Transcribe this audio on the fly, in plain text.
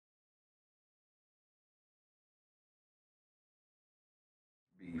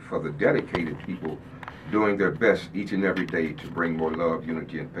for the dedicated people doing their best each and every day to bring more love,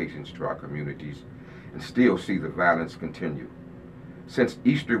 unity, and patience to our communities and still see the violence continue. Since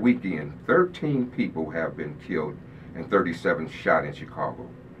Easter weekend, 13 people have been killed and 37 shot in Chicago.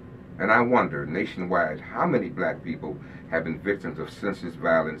 And I wonder, nationwide, how many black people have been victims of senseless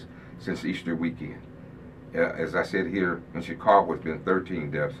violence since Easter weekend? As I said, here in Chicago, it's been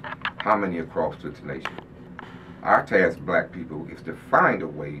 13 deaths. How many across the nation? Our task, black people, is to find a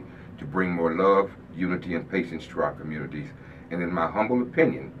way to bring more love, unity, and patience to our communities. And in my humble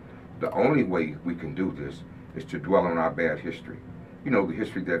opinion, the only way we can do this is to dwell on our bad history. You know, the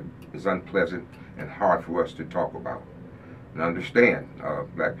history that is unpleasant and hard for us to talk about. And understand,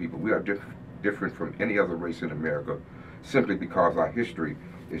 black people, we are different from any other race in America simply because our history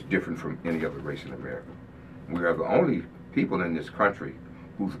is different from any other race in America. We are the only people in this country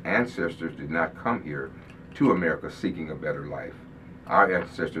whose ancestors did not come here to America seeking a better life. Our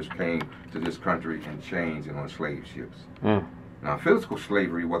ancestors came to this country in chains and on slave ships. Now, physical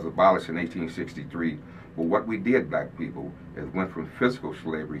slavery was abolished in 1863, but what we did, black people, is went from physical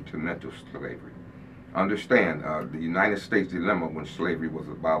slavery to mental slavery. Understand, the United States dilemma when slavery was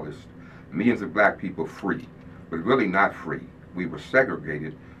abolished, millions of black people free, but really not free. We were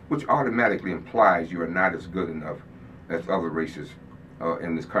segregated, which automatically implies you are not as good enough as other races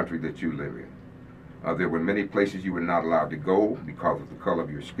in this country that you live in. There were many places you were not allowed to go because of the color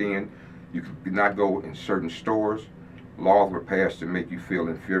of your skin. You could not go in certain stores. Laws were passed to make you feel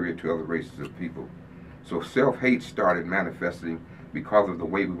inferior to other races of people. So self-hate started manifesting because of the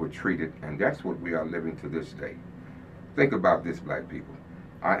way we were treated, and that's what we are living to this day. Think about this, black people.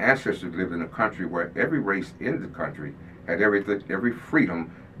 Our ancestors lived in a country where every race in the country had every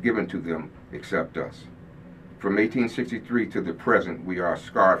freedom given to them except us. From 1863 to the present, we are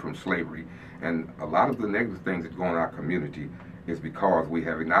scarred from slavery, and a lot of the negative things that go on in our community is because we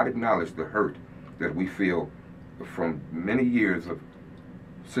have not acknowledged the hurt that we feel from many years of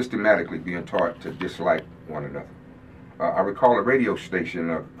systematically being taught to dislike one another. I recall a radio station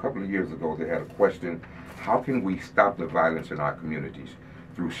a couple of years ago that had a question: how can we stop the violence in our communities?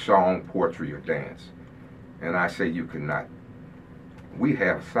 Through song, poetry, or dance? And I say you cannot. We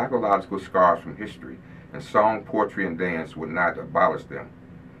have psychological scars from history, and song, poetry, and dance would not abolish them.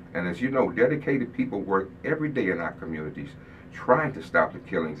 And as you know, dedicated people work every day in our communities trying to stop the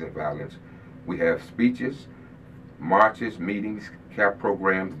killings and violence. We have speeches, marches, meetings, CAP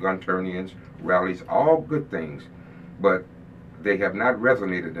programs, gun turn-ins, rallies, all good things, but they have not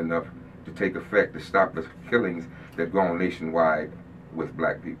resonated enough to take effect to stop the killings that go on nationwide with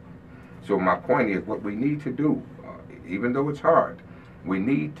black people. So my point is, what we need to do, even though it's hard, we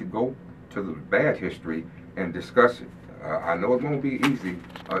need to go to the bad history and discuss it. I know it won't be easy.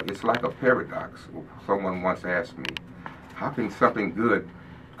 It's like a paradox. Someone once asked me, how can something good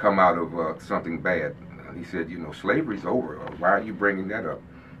come out of something bad? He said, you know, slavery's over. Why are you bringing that up?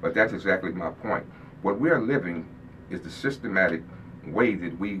 But that's exactly my point. What we are living is the systematic way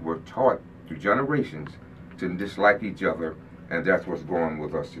that we were taught through generations to dislike each other, and that's what's going on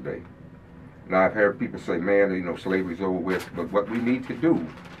with us today. Now, I've heard people say, man, you know, slavery's over with, but what we need to do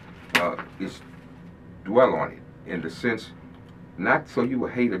is dwell on it in the sense, not so you will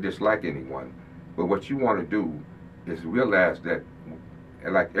hate or dislike anyone, but what you want to do is realize that,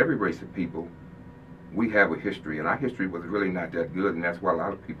 like every race of people, we have a history, and our history was really not that good, and that's why a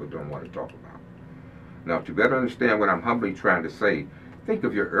lot of people don't want to talk about. Now, to better understand what I'm humbly trying to say, think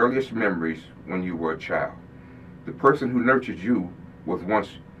of your earliest memories when you were a child. The person who nurtured you was once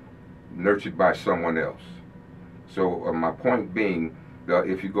nurtured by someone else. So my point being,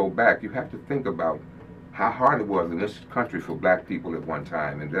 if you go back, you have to think about how hard it was in this country for black people at one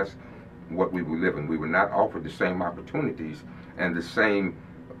time, and that's what we were living. We were not offered the same opportunities and the same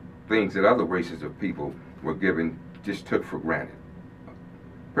things that other races of people were given, just took for granted.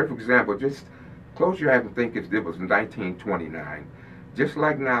 Perfect example, just close your eyes and think if it was 1929. Just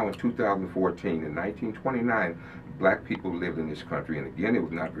like now in 2014, in 1929, black people lived in this country, and again, it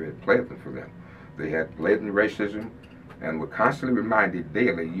was not very pleasant for them. They had blatant racism and were constantly reminded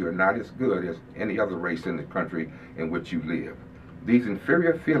daily, you are not as good as any other race in the country in which you live. These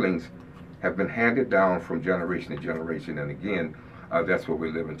inferior feelings have been handed down from generation to generation, and again, that's what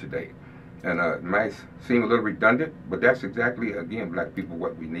we're living today. And it might seem a little redundant, but that's exactly, again, black people,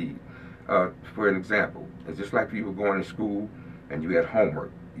 what we need. For an example, it's just like you were going to school and you had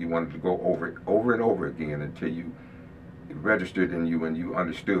homework. You wanted to go over it over and over again until you registered in you and you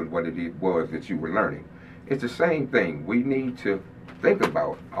understood what it was that you were learning. It's the same thing. We need to think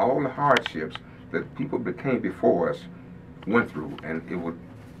about all the hardships that people that came before us went through, and it would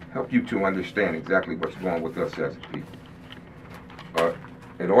help you to understand exactly what's going on with us as a people.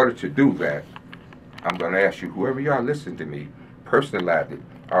 In order to do that, I'm going to ask you, whoever you are listening to me, personalize it.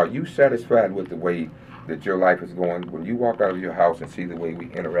 Are you satisfied with the way that your life is going? When you walk out of your house and see the way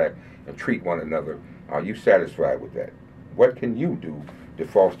we interact and treat one another, are you satisfied with that? What can you do to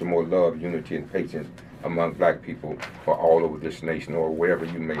foster more love, unity, and patience among black people or all over this nation or wherever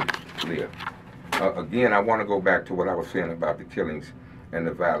you may live? Again, I want to go back to what I was saying about the killings and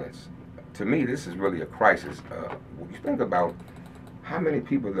the violence. To me, this is really a crisis. When you think about how many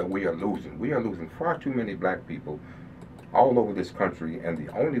people that we are losing far too many black people all over this country, and the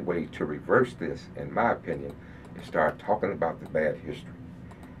only way to reverse this, in my opinion, is start talking about the bad history.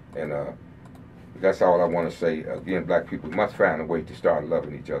 And that's all I want to say. Again, black people must find a way to start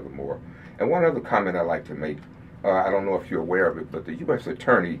loving each other more. And one other comment I'd like to make, I don't know if you're aware of it, but the U.S.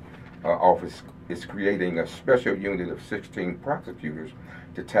 Attorney Office is creating a special unit of 16 prosecutors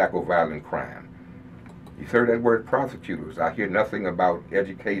to tackle violent crime. You've heard that word, prosecutors. I hear nothing about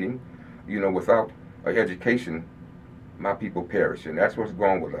educating. You know, without education, my people perish. And that's what's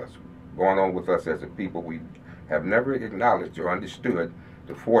going on with us as a people. We have never acknowledged or understood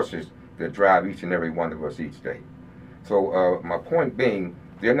the forces that drive each and every one of us each day. So my point being,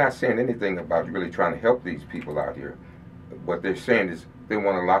 they're not saying anything about really trying to help these people out here. What they're saying is they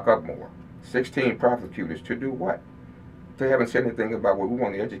want to lock up more. 16 prosecutors to do what? They haven't said anything about, well, we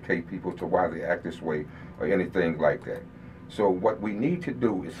want to educate people to why they act this way or anything like that. So what we need to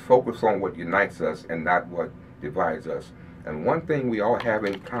do is focus on what unites us and not what divides us. And one thing we all have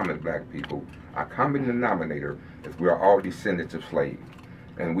in common, black people, our common denominator, is we are all descendants of slaves.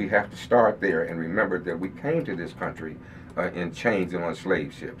 And we have to start there and remember that we came to this country in chains and on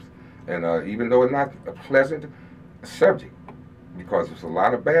slave ships. And even though it's not a pleasant subject, because there's a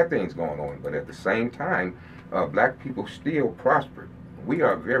lot of bad things going on, but at the same time, black people still prosper. We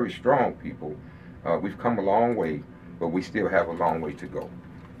are very strong people. We've come a long way, but we still have a long way to go.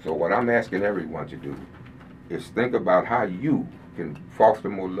 So what I'm asking everyone to do is think about how you can foster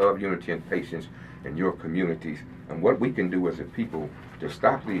more love, unity, and patience in your communities, and what we can do as a people to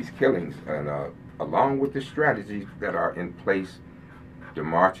stop these killings, and along with the strategies that are in place, the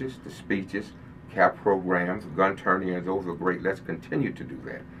marches, the speeches, CAP programs, gun turn-ins, those are great. Let's continue to do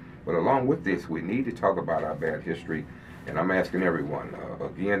that. But along with this, we need to talk about our bad history, and I'm asking everyone,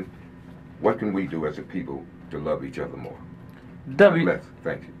 again, what can we do as a people to love each other more?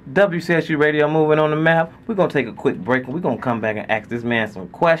 Thank you. WCSU Radio, moving on the map. We're going to take a quick break, and we're going to come back and ask this man some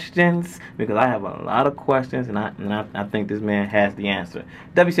questions, because I have a lot of questions, and I think this man has the answer.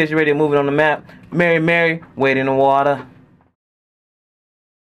 WCSU Radio, moving on the map. Mary, wade in the water.